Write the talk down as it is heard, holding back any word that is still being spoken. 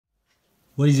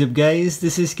What is up guys,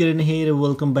 this is Karan here.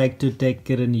 Welcome back to Tech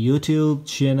Karan YouTube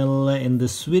channel. In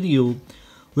this video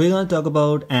we're going to talk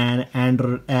about an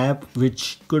Android app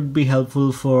which could be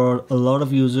helpful for a lot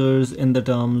of users in the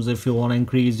terms if you want to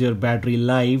increase your battery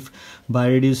life by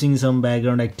reducing some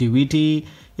background activity.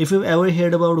 If you've ever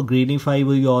heard about Greenify,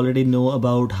 you already know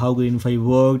about how Greenify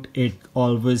worked. It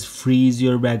always frees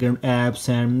your background apps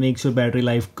and makes your battery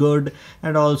life good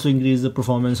and also increase the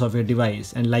performance of your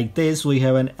device. And like this, we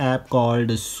have an app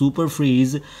called Super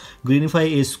Freeze.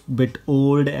 Greenify is a bit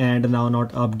old and now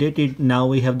not updated. Now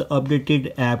we have the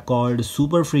updated app called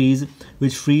Super Freeze,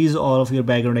 which frees all of your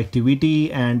background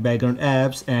activity and background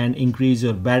apps and increase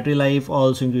your battery life,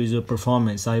 also increase your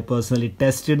performance. I personally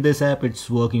tested this app, it's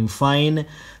working fine.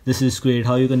 This is great.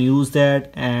 How you can use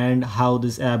that and how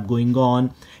this app going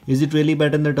on. Is it really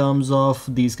better in the terms of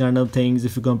these kind of things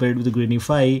if you compare it with the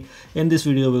Greenify? In this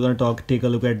video we're going to take a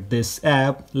look at this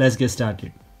app. Let's get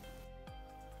started.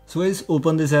 So guys,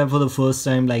 open this app for the first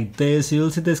time like this. You'll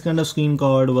see this kind of screen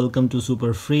called welcome to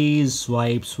Super Freeze.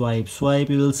 Swipe, swipe, swipe.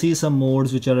 You will see some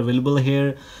modes which are available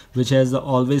here, which has the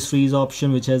always freeze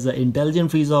option, which has the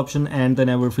intelligent freeze option and the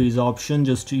never freeze option.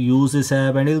 Just to use this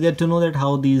app and you'll get to know that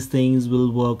how these things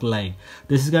will work like.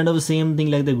 This is kind of the same thing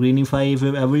like the Greenify. If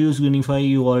you've ever used Greenify,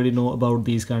 you already know about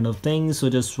these kind of things. So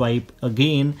just swipe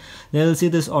again. Then you'll see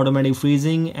this automatic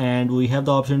freezing and we have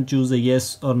the option to choose the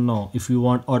yes or no. If you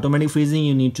want automatic freezing,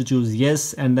 you need to choose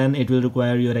yes, and then it will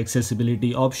require your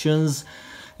accessibility options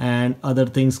and other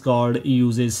things called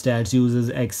uses stats,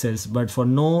 uses access. But for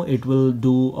no, it will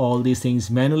do all these things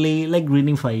manually like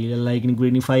Greenify. Like in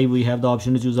Greenify we have the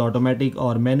option to choose automatic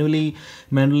or manually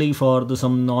for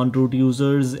some non-root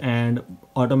users, and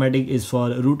automatic is for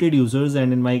rooted users,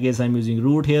 and in my case I'm using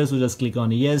root here, so just click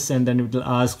on yes and then it will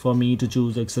ask for me to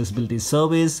choose accessibility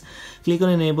service. Click on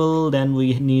enable, then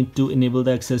we need to enable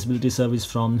the accessibility service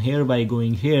from here by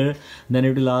going here. Then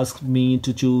it will ask me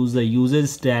to choose the usage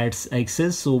stats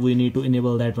access, so we need to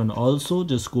enable that one also.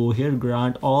 Just go here,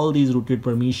 grant all these rooted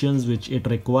permissions which it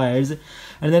requires,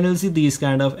 and then you'll see these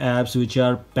kind of apps which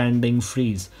are pending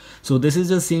freeze. So this is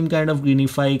the same kind of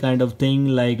Greenify kind of thing,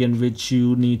 like in which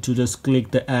you need to just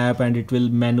click the app and it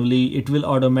will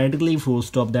automatically force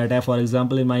stop that app. For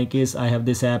example, in my case I have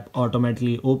this app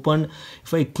automatically open.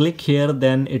 If I click here,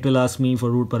 then it will ask me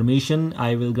for root permission.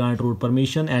 I will grant root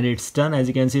permission and it's done. As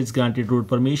you can see, it's granted root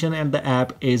permission and the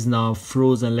app is now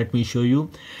frozen. Let me show you.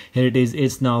 Here it is,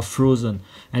 it's now frozen,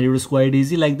 and it was quite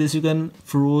easy. Like this, you can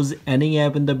freeze any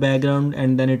app in the background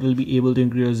and then it will be able to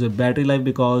increase your battery life,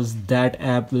 because that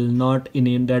app will not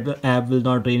drain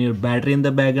your battery in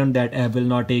the background. That app will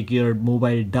not take your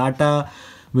mobile data,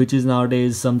 which is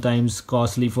nowadays sometimes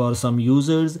costly for some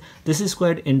users. This is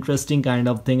quite interesting kind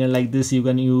of thing, and like this you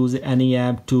can use any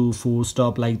app to force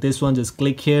stop. Like this one, just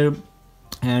click here,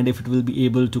 and if it will be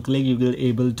able to click, you will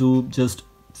able to just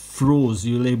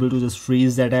you'll able to just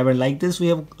freeze that app. And like this, we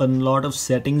have a lot of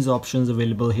settings options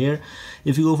available here.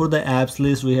 If you go for the apps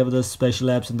list, we have the special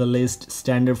apps in the list,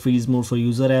 standard freeze mode for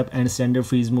user app and standard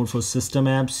freeze mode for system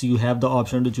apps. You have the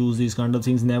option to choose these kind of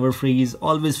things: never freeze,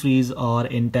 always freeze, or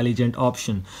intelligent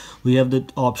option. We have the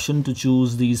option to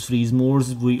choose these freeze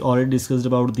modes. We already discussed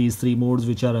about these three modes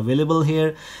which are available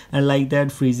here. And like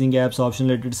that, freezing apps option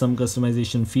related some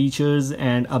customization features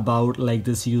and about like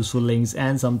this useful links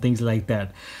and some things like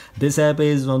that. This app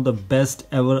is one of the best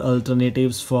ever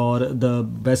alternatives for the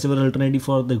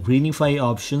Greenify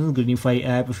options. Greenify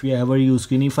app, if you ever use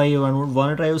Greenify and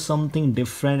want to try something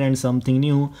different and something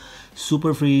new,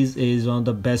 Super Freeze is one of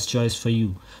the best choice for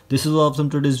you. This is all from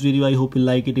today's video. I hope you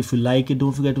like it. If you like it,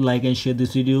 don't forget to like and share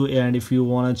this video. And if you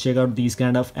want to check out these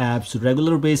kind of apps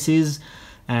regular basis,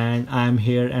 and I'm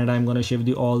here and I'm gonna share with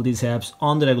you all these apps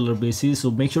on the regular basis,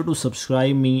 so make sure to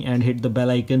subscribe me and hit the bell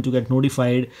icon to get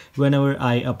notified whenever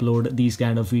I upload these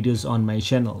kind of videos on my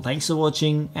channel. Thanks for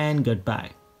watching and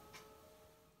goodbye.